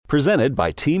Presented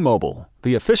by T-Mobile,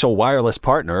 the official wireless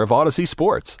partner of Odyssey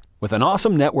Sports. With an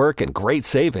awesome network and great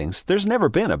savings, there's never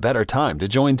been a better time to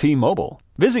join T-Mobile.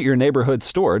 Visit your neighborhood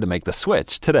store to make the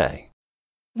switch today.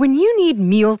 When you need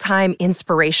mealtime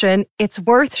inspiration, it's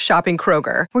worth shopping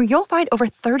Kroger, where you'll find over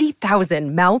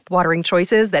 30,000 mouth-watering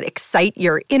choices that excite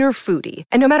your inner foodie.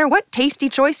 And no matter what tasty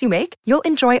choice you make, you'll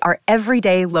enjoy our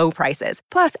everyday low prices,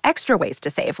 plus extra ways to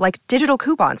save, like digital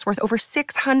coupons worth over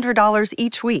 $600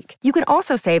 each week. You can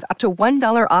also save up to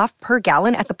 $1 off per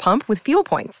gallon at the pump with fuel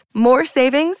points. More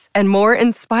savings and more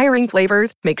inspiring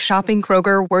flavors make shopping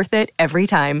Kroger worth it every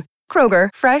time. Kroger,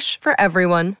 fresh for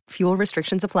everyone. Fuel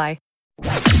restrictions apply.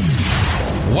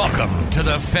 Welcome to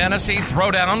the Fantasy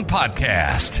Throwdown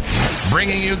Podcast,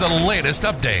 bringing you the latest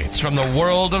updates from the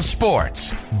world of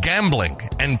sports, gambling,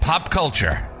 and pop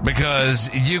culture.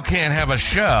 Because you can't have a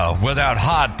show without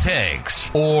hot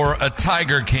takes or a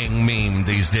Tiger King meme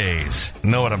these days.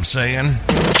 Know what I'm saying?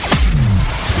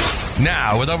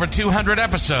 Now, with over 200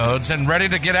 episodes and ready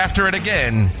to get after it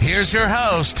again, here's your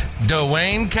host,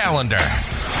 Dwayne Callender.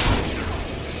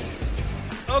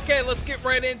 Okay, let's get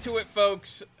right into it,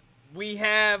 folks. We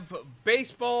have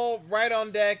baseball right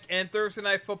on deck and Thursday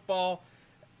Night Football.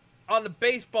 On the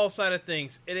baseball side of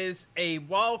things, it is a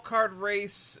wild card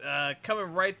race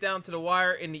coming right down to the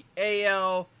wire in the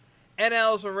AL.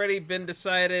 NL's already been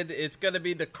decided. It's going to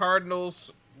be the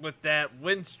Cardinals with that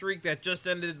win streak that just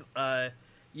ended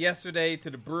yesterday to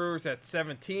the Brewers at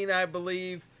 17, I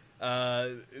believe.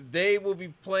 They will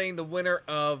be playing the winner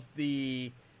of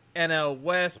the NL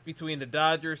West between the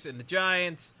Dodgers and the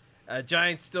Giants.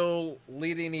 Giants still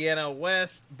leading the NL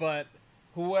West, but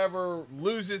whoever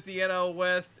loses the NL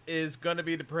West is going to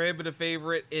be the prohibitive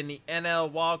favorite in the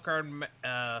NL wildcard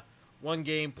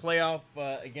one-game playoff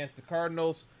against the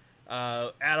Cardinals.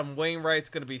 Adam Wainwright's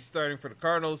going to be starting for the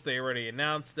Cardinals. They already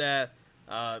announced that.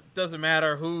 Doesn't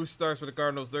matter who starts for the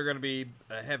Cardinals. They're going to be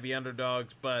heavy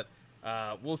underdogs, but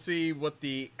we'll see what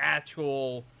the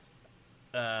actual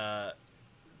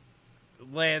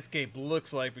landscape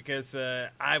looks like, because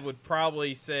I would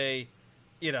probably say,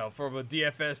 from a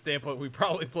DFS standpoint, we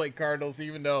probably play Cardinals,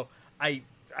 even though I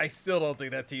still don't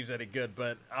think that team's any good.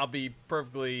 But I'll be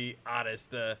perfectly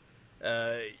honest,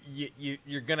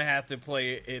 you're gonna have to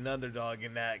play an underdog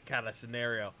in that kind of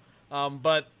scenario.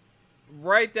 But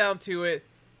right down to it,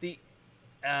 the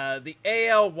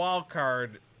AL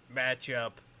wildcard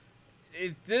matchup.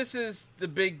 This is the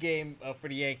big game for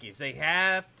the Yankees. They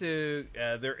have to.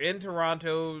 They're in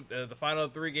Toronto. The final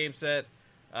 3-game set.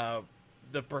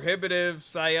 The prohibitive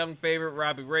Cy Young favorite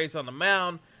Robbie Ray's on the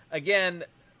mound. Again,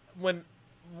 when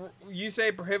you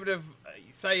say prohibitive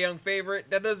Cy Young favorite,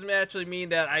 that doesn't actually mean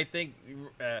that I think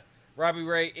Robbie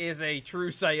Ray is a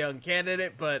true Cy Young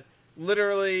candidate. But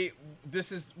literally,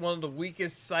 this is one of the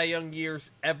weakest Cy Young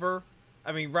years ever.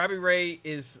 I mean, Robbie Ray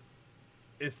is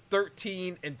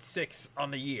 13-6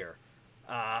 on the year.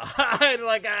 I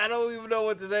don't even know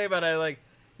what to say about it.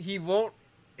 He won't.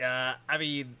 I'm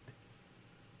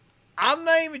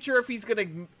not even sure if he's gonna.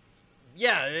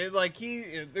 Yeah,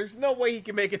 there's no way he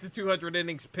can make it to 200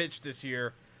 innings pitched this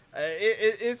year.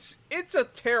 It's a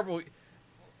terrible.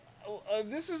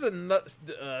 This is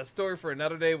a story for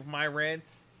another day with my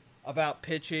rants about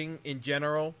pitching in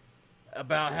general,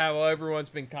 about how everyone's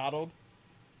been coddled,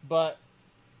 but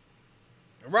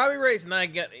Robbie Ray's not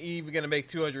even going to make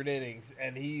 200 innings,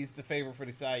 and he's the favorite for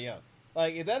the Cy Young.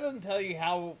 If that doesn't tell you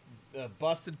how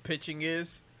busted pitching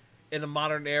is in the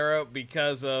modern era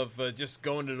because of just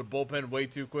going to the bullpen way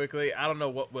too quickly, I don't know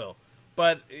what will.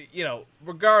 But,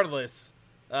 regardless,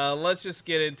 let's just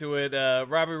get into it.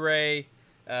 Robbie Ray,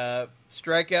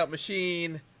 strikeout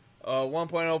machine,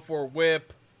 1.04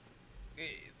 whip.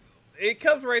 It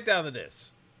comes right down to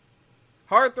this.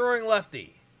 Hard-throwing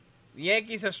lefty. The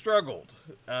Yankees have struggled,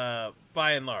 by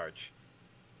and large.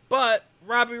 But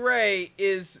Robbie Ray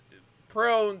is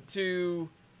prone to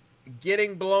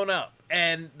getting blown up.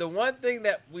 And the one thing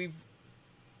that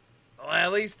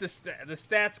at least the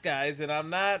stats guys, and I'm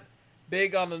not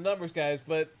big on the numbers guys,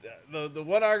 but the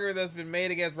one argument that's been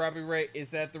made against Robbie Ray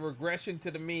is that the regression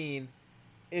to the mean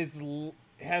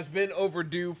has been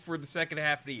overdue for the second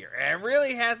half of the year. And it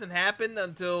really hasn't happened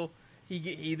until He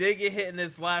did get hit in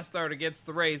his last start against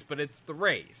the Rays, but it's the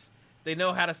Rays. They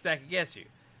know how to stack against you.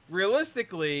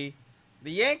 Realistically,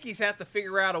 the Yankees have to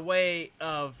figure out a way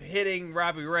of hitting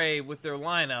Robbie Ray with their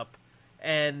lineup.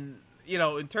 And,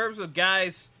 in terms of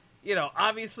guys,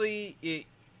 obviously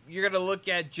you're going to look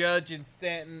at Judge and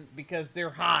Stanton because they're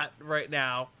hot right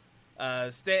now.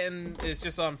 Stanton is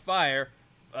just on fire.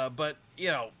 But,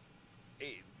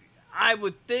 I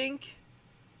would think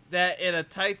that in a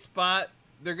tight spot,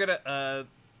 they're gonna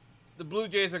the Blue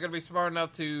Jays are going to be smart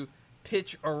enough to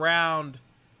pitch around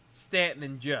Stanton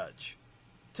and Judge.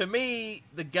 To me,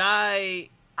 the guy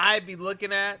I'd be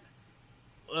looking at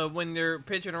when they're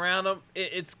pitching around him,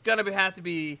 it's going to have to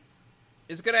be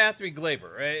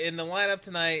Gleyber. In the lineup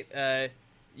tonight,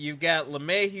 you've got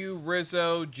LeMahieu,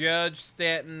 Rizzo, Judge,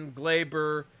 Stanton,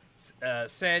 Gleyber,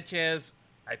 Sanchez.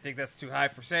 I think that's too high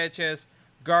for Sanchez.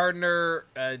 Gardner,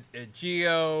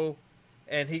 Gio,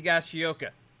 and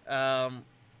Higashioka.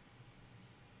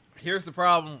 Here's the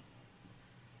problem.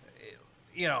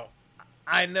 You know,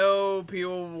 I know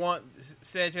people want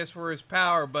Sanchez for his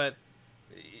power, but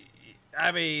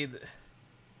I mean,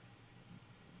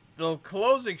 the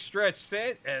closing stretch,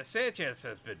 Sanchez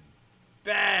has been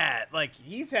bad. Like,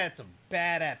 he's had some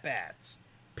bad at-bats,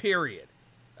 period.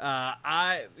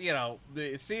 The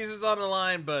season's on the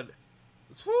line, but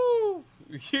whoo,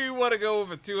 you want to go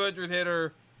with a 200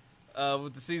 hitter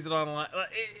with the season on the line.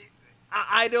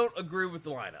 I don't agree with the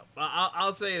lineup.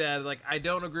 I'll say that. Like, I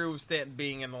don't agree with Stanton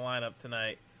being in the lineup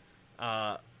tonight.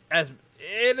 And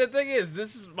the thing is,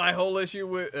 this is my whole issue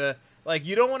with,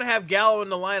 you don't want to have Gallo in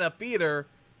the lineup either,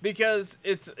 because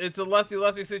it's a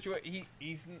lefty situation.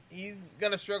 He's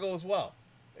gonna struggle as well.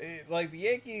 Like, the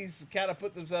Yankees kind of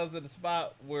put themselves in a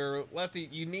spot where lefty,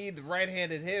 you need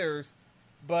right-handed hitters,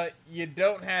 but you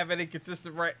don't have any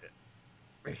consistent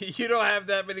you don't have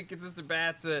that many consistent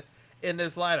bats in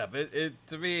this lineup.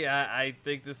 To me, I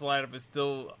think this lineup is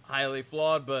still highly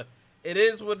flawed, but it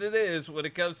is what it is when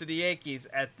it comes to the Yankees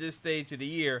at this stage of the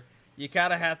year. You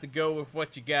kind of have to go with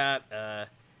what you got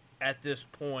at this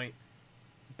point.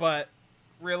 But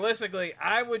realistically,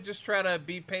 I would just try to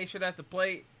be patient at the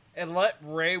plate and let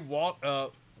Ray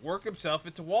work himself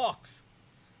into walks.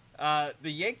 The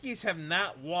Yankees have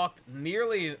not walked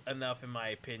nearly enough, in my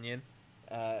opinion,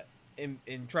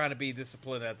 in trying to be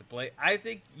disciplined at the plate. I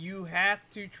think you have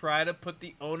to try to put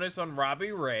the onus on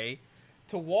Robbie Ray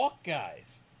to walk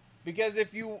guys. Because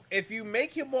if you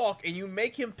make him walk and you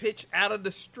make him pitch out of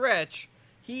the stretch,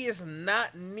 he is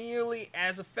not nearly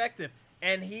as effective,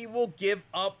 and he will give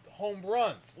up home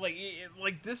runs.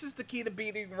 Like this is the key to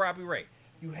beating Robbie Ray.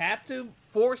 You have to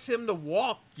force him to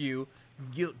walk you,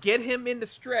 get him in the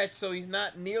stretch so he's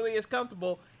not nearly as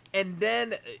comfortable, and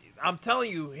then I'm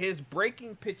telling you, his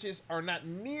breaking pitches are not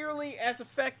nearly as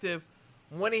effective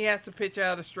when he has to pitch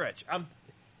out of the stretch.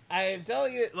 I am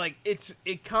telling you, like,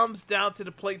 it comes down to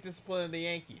the plate discipline of the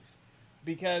Yankees,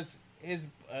 because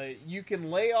you can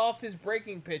lay off his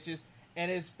breaking pitches, and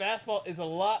his fastball is a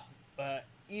lot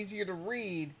easier to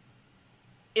read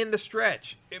in the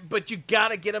stretch. But you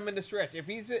gotta get him in the stretch. If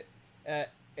he's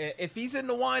in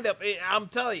the windup, I'm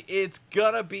telling you, it's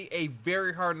gonna be a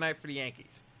very hard night for the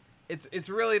Yankees. It's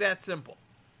really that simple.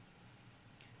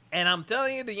 And I'm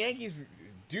telling you, the Yankees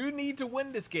do need to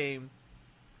win this game,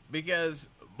 because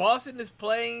Boston is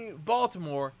playing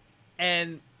Baltimore,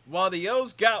 and while the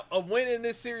O's got a win in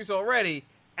this series already,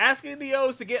 asking the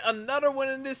O's to get another win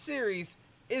in this series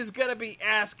is going to be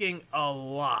asking a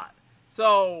lot.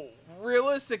 So,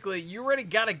 realistically, you already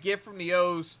got a gift from the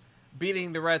O's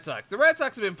beating the Red Sox. The Red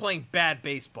Sox have been playing bad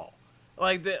baseball.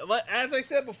 As I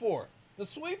said before, the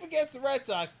sweep against the Red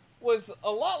Sox was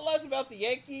a lot less about the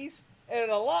Yankees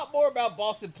and a lot more about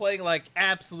Boston playing like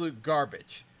absolute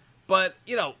garbage. But,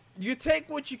 you take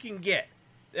what you can get.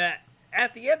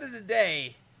 At the end of the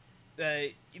day,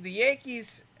 the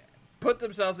Yankees put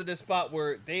themselves in this spot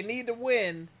where they need to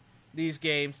win these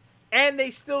games, and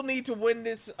they still need to win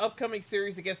this upcoming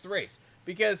series against the Rays.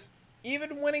 Because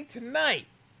even winning tonight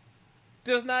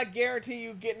does not guarantee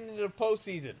you getting into the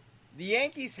postseason. The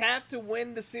Yankees have to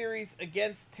win the series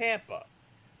against Tampa.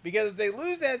 Because if they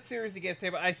lose that series against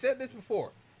Tampa, I said this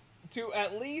before, to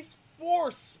at least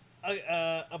force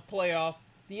a playoff,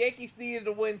 the Yankees needed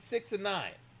to win 6 of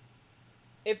 9.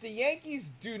 If the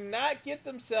Yankees do not get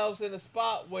themselves in a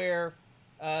spot where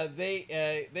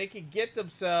they can get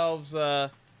themselves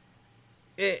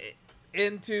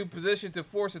into position to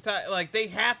force a tie, like, they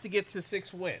have to get to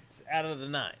 6 wins out of the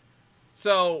 9.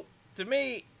 So, to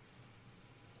me,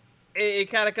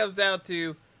 it kind of comes down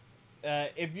to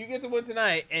if you get the win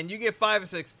tonight and you get 5 or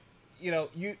 6,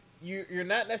 you're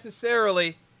not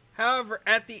necessarily. However,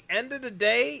 at the end of the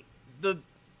day, the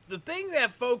thing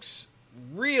that folks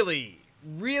really,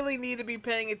 really need to be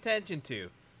paying attention to,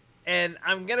 and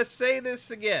I'm going to say this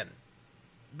again,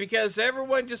 because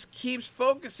everyone just keeps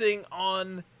focusing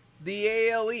on the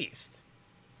AL East.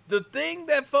 The thing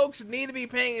that folks need to be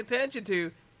paying attention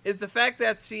to is the fact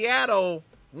that Seattle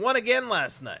won again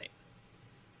last night.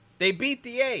 They beat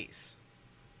the A's.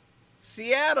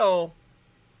 Seattle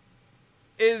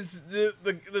is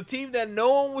the team that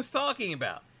no one was talking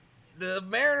about. The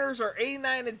Mariners are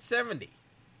 89-70.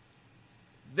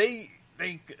 they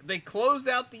closed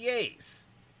out the A's.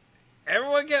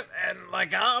 Everyone kept, and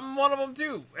like I'm one of them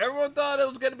too. Everyone thought it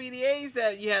was going to be the A's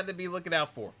that you had to be looking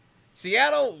out for.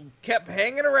 Seattle kept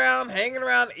hanging around,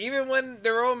 even when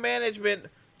their own management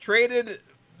traded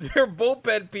their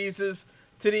bullpen pieces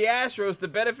to the Astros to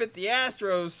benefit the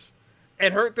Astros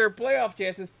and hurt their playoff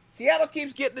chances. Seattle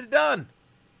keeps getting it done.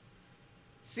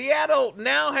 Seattle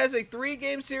now has a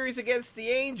 3-game series against the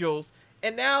Angels,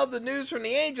 and now the news from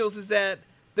the Angels is that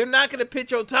they're not going to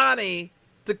pitch Ohtani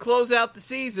to close out the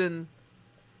season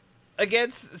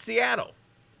against Seattle.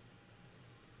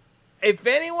 If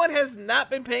anyone has not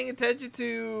been paying attention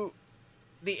to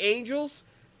the Angels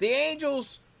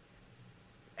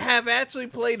have actually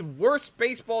played worse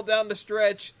baseball down the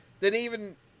stretch than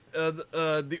even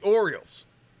the Orioles.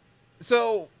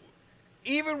 So,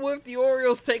 even with the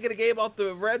Orioles taking a game off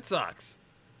the Red Sox,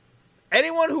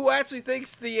 anyone who actually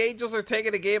thinks the Angels are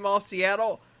taking a game off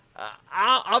Seattle,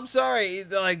 I'm sorry,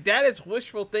 like that is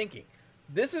wishful thinking.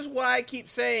 This is why I keep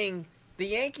saying the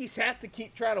Yankees have to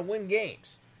keep trying to win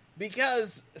games,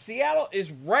 because Seattle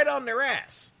is right on their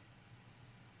ass.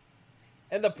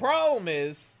 And the problem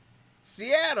is,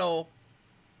 Seattle,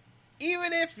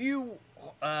 even if you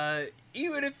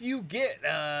get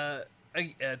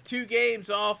 2 games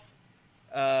off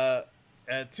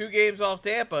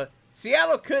Tampa,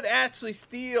 Seattle could actually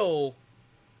steal.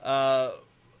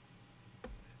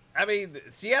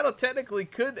 Seattle technically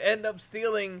could end up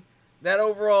stealing that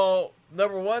overall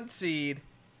number 1 seed.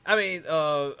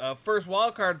 First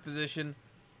wild card position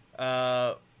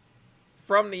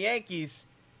from the Yankees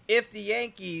if the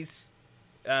Yankees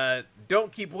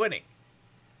don't keep winning.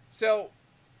 So,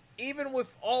 even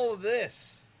with all of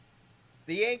this,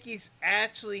 the Yankees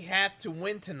actually have to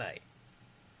win tonight.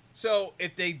 So,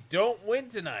 if they don't win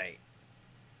tonight,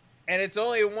 and it's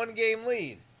only a 1-game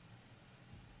lead,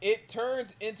 it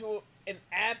turns into an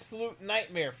absolute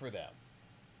nightmare for them.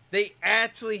 They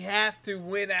actually have to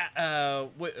win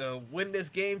this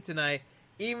game tonight,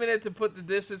 even if to put the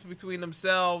distance between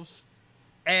themselves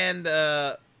and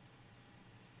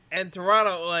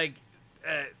Toronto.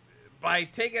 By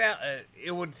taking out, it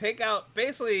would take out,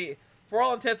 basically, for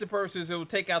all intents and purposes, it would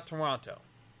take out Toronto.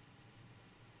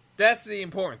 That's the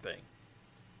important thing.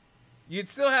 You'd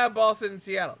still have Boston and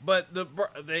Seattle, but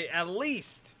they at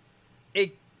least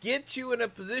it gets you in a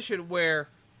position where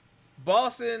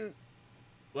Boston,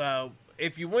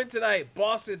 if you win tonight,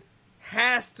 Boston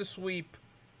has to sweep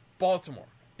Baltimore.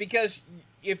 Because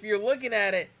if you're looking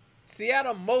at it,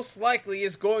 Seattle most likely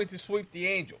is going to sweep the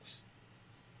Angels.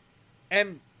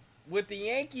 And with the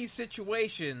Yankees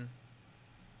situation,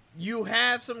 you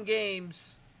have some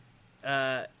games.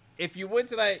 If you win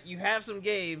tonight, you have some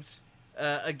games,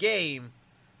 a game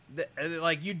that,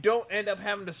 you don't end up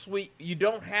having to sweep. You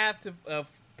don't have to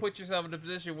put yourself in a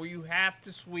position where you have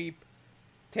to sweep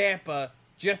Tampa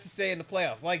just to stay in the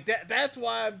playoffs. That's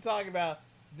why I'm talking about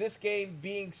this game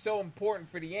being so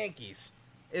important for the Yankees,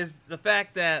 is the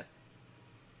fact that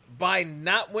by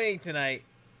not winning tonight,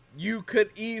 you could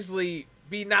easily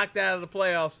be knocked out of the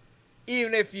playoffs,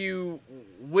 even if you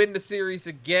win the series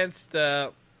against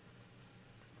Tampa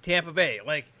Bay,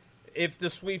 if the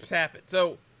sweeps happen.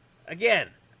 So, again,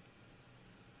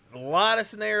 a lot of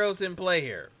scenarios in play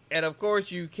here. And, of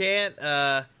course, you can't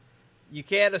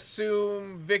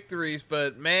assume victories,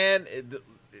 but, man,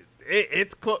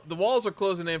 the walls are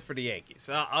closing in for the Yankees.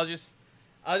 I'll just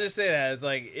say that. It's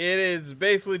it is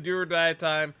basically do or die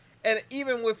time. And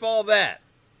even with all that,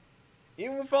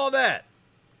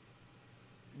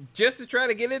 just to try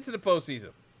to get into the postseason,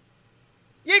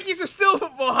 Yankees are still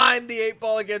behind the 8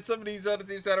 ball against some of these other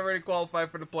teams that already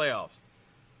qualified for the playoffs.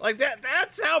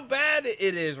 That's how bad it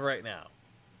is right now.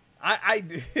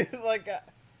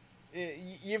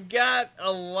 You've got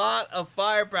a lot of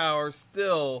firepower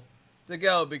still to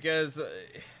go, because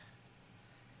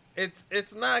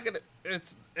it's not gonna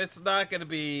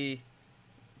be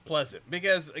pleasant,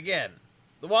 because again,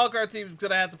 the wild card team is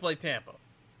gonna have to play Tampa.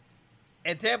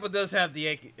 And Tampa does have the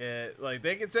Yankees.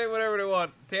 They can say whatever they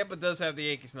want. Tampa does have the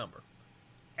Yankees number.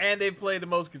 And they've played the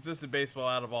most consistent baseball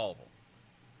out of all of them.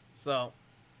 So,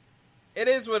 it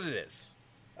is what it is.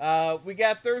 We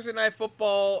got Thursday Night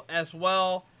Football as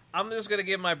well. I'm just going to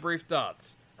give my brief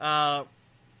thoughts. Bengals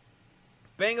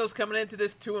coming into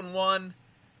this 2-1.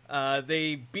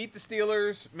 They beat the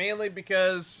Steelers mainly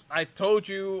because I told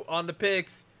you on the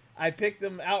picks, I picked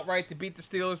them outright to beat the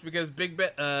Steelers because Big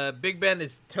Ben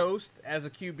is toast as a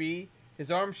QB.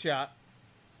 His arm's shot.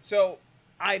 So,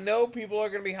 I know people are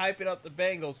going to be hyping up the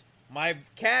Bengals. My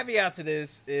caveat to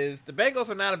this is the Bengals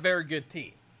are not a very good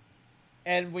team.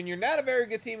 And when you're not a very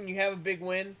good team and you have a big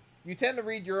win, you tend to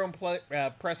read your own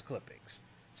press clippings.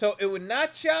 So it would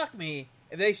not shock me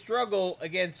if they struggle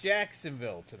against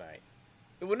Jacksonville tonight.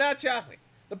 It would not shock me.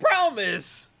 The problem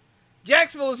is,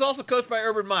 Jacksonville is also coached by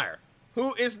Urban Meyer,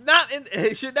 who is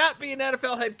should not be an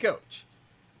NFL head coach.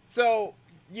 So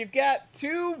you've got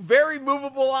two very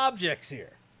movable objects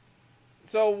here.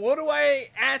 So what do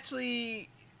I actually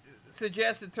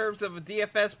suggest in terms of a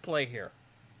DFS play here?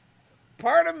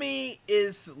 Part of me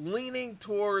is leaning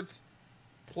towards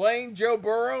playing Joe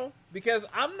Burrow because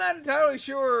I'm not entirely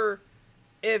sure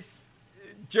if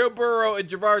Joe Burrow and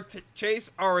Ja'Marr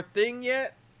Chase are a thing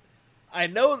yet. I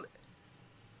know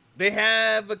they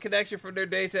have a connection from their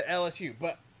days at LSU,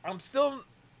 but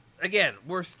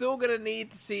we're still going to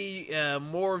need to see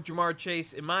more of Ja'Marr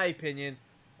Chase, in my opinion,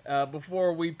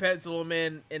 before we pencil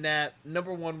him in that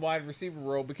number one wide receiver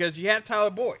role, because you have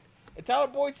Tyler Boyd. And Tyler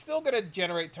Boyd's still going to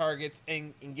generate targets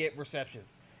and get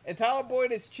receptions. And Tyler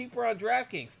Boyd is cheaper on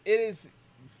DraftKings. It is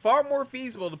far more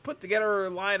feasible to put together a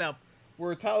lineup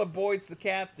where Tyler Boyd's the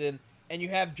captain and you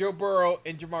have Joe Burrow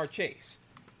and Ja'Marr Chase.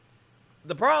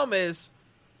 The problem is,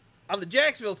 on the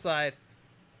Jacksonville side,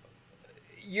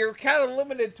 you're kind of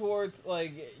limited towards,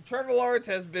 Trevor Lawrence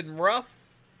has been rough.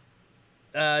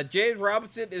 James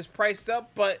Robinson is priced up,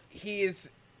 but he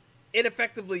is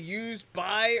ineffectively used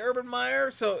by Urban Meyer,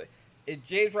 so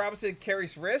James Robinson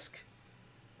carries risk.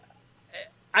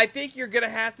 I think you're going to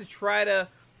have to try to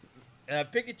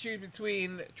pick and choose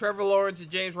between Trevor Lawrence and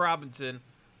James Robinson,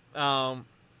 and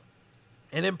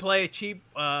then play a cheap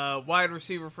wide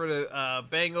receiver for the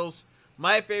Bengals.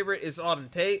 My favorite is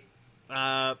Auden Tate,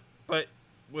 but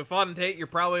with Auden Tate, you're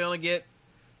probably only get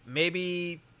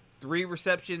maybe 3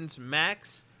 receptions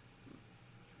max.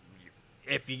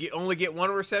 If you only get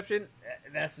 1 reception,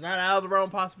 that's not out of the realm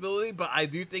of possibility, but I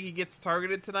do think he gets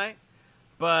targeted tonight.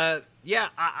 But, yeah,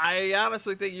 I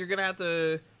honestly think you're going to have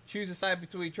to choose a side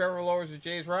between Trevor Lawrence and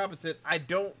James Robinson. I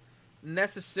don't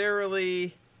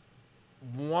necessarily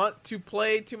want to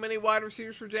play too many wide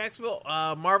receivers for Jacksonville.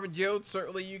 Marvin Jones,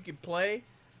 certainly you can play.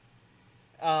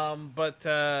 But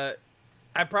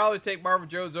I'd probably take Marvin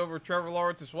Jones over Trevor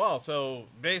Lawrence as well. So,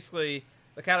 basically,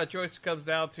 the kind of choice comes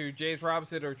down to James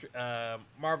Robinson or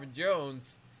Marvin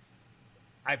Jones.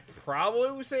 I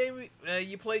probably would say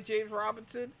you play James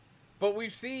Robinson. But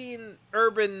we've seen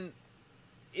Urban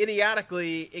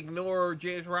idiotically ignore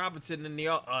James Robinson in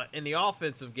the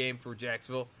offensive game for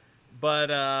Jacksonville.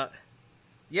 But,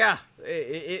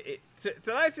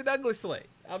 tonight's an ugly slate.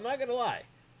 I'm not going to lie.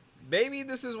 Maybe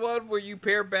this is one where you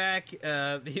pare back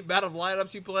the amount of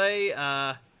lineups you play.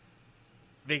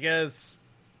 Because,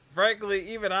 frankly,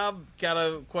 even I'm kind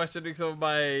of questioning some of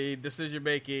my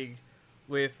decision-making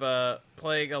with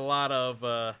playing a lot of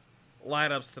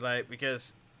lineups tonight,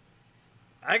 because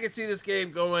I could see this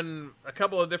game going a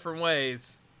couple of different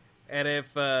ways. And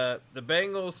if the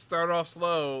Bengals start off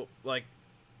slow,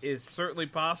 is certainly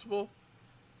possible,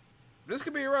 this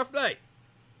could be a rough night.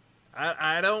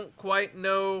 I don't quite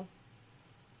know.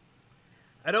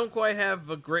 I don't quite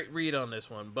have a great read on this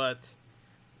one, but,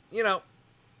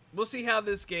 we'll see how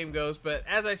this game goes. But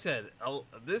as I said,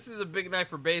 this is a big night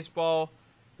for baseball.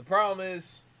 The problem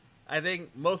is, I think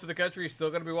most of the country is still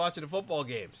going to be watching the football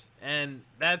games. And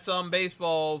that's on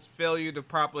baseball's failure to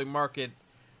properly market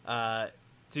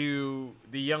to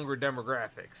the younger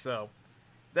demographics. So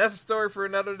that's a story for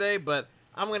another day, but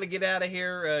I'm going to get out of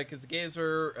here because the games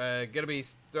are going to be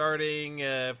starting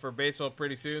for baseball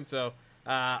pretty soon. So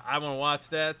I'm going to watch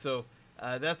that. So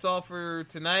that's all for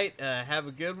tonight. Have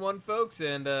a good one, folks,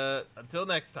 and until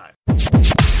next time.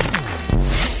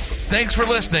 Thanks for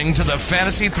listening to the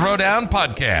Fantasy Throwdown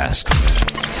Podcast.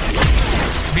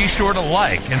 Be sure to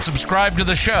like and subscribe to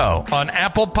the show on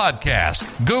Apple Podcasts,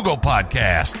 Google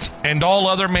Podcasts, and all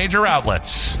other major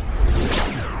outlets.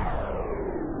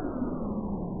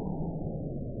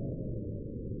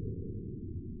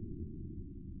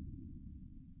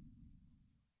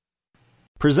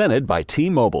 Presented by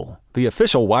T-Mobile, the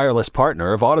official wireless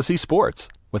partner of Odyssey Sports.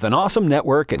 With an awesome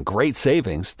network and great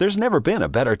savings, there's never been a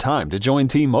better time to join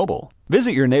T-Mobile.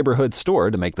 Visit your neighborhood store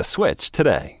to make the switch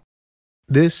today.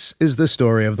 This is the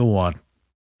story of the one.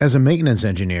 As a maintenance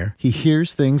engineer, he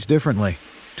hears things differently.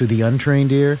 To the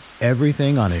untrained ear,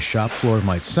 everything on his shop floor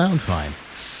might sound fine,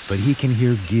 but he can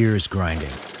hear gears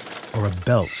grinding or a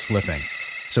belt slipping.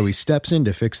 So he steps in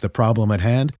to fix the problem at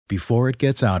hand before it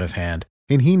gets out of hand.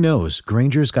 And he knows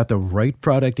Grainger's got the right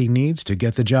product he needs to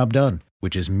get the job done,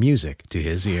 which is music to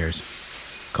his ears.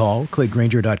 Call, click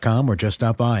Grainger.com, or just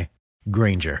stop by.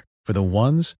 Grainger, for the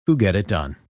ones who get it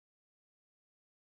done.